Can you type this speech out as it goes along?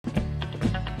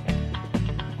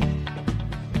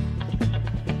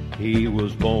He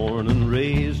was born and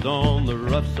raised on the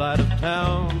rough side of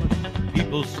town.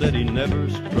 People said he never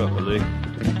struck a lick.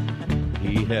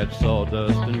 He had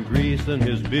sawdust and grease in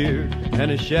his beard, and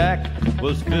his shack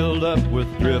was filled up with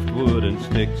driftwood and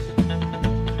sticks.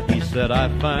 He said, I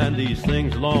find these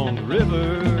things along the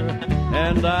river,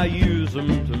 and I use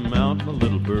them to mount my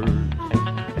little birds.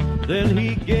 Then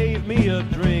he gave me a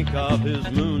drink of his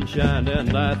moonshine,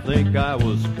 and I think I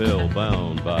was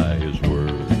spellbound by his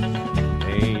words.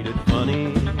 Ain't it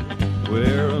funny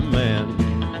where a man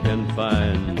can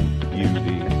find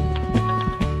beauty?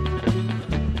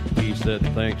 He said,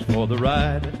 thanks for the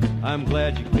ride, I'm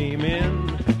glad you came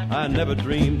in. I never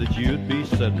dreamed that you'd be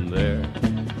sitting there.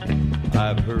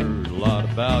 I've heard a lot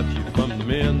about you from the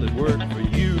men that work for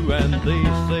you, and they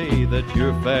say that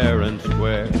you're fair and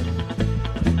square.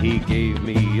 He gave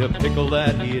me a pickle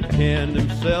that he had canned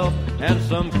himself, and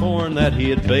some corn that he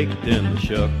had baked in the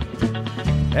shuck.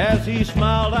 As he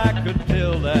smiled, I could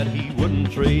tell that he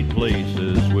wouldn't trade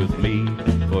places with me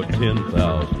for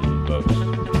 10,000 bucks.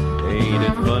 Ain't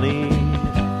it funny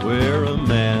where a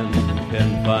man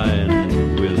can find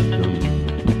wisdom?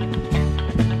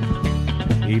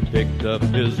 He picked up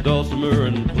his dulcimer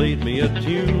and played me a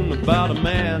tune about a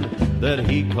man that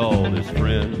he called his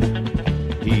friend.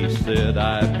 He said,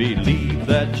 I believe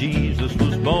that Jesus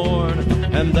was born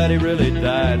and that he really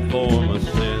died for my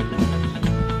sins.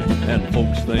 And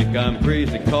folks think I'm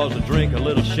crazy 'cause I drink a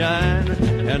little shine,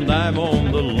 and I'm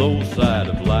on the low side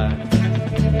of life.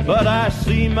 But I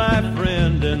see my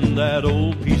friend in that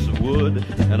old piece of wood,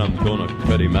 and I'm gonna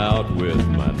cut him out with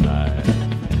my knife.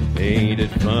 Ain't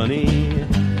it funny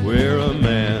where a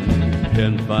man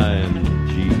can find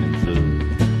Jesus?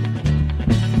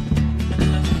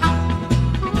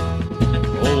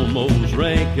 Old Mose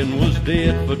Rankin was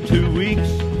dead for 2 weeks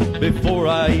before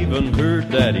I even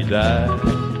heard that he died.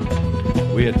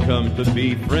 We had come to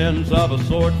be friends of a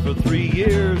sort for 3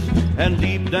 years, and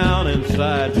deep down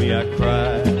inside me I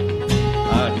cried.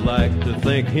 I'd like to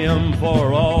thank him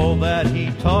for all that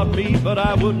he taught me, but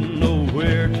I wouldn't know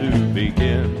where to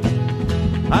begin.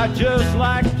 I'd just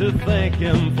like to thank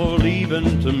him for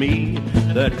leaving to me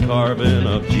that carving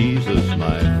of Jesus,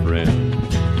 my friend.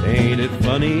 Ain't it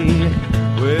funny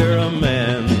where a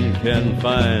man can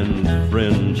find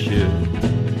friendship?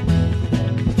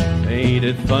 Ain't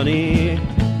it funny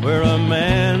where a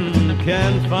man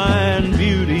can find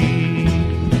beauty?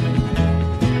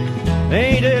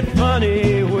 Ain't it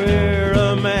funny where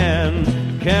a man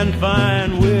can find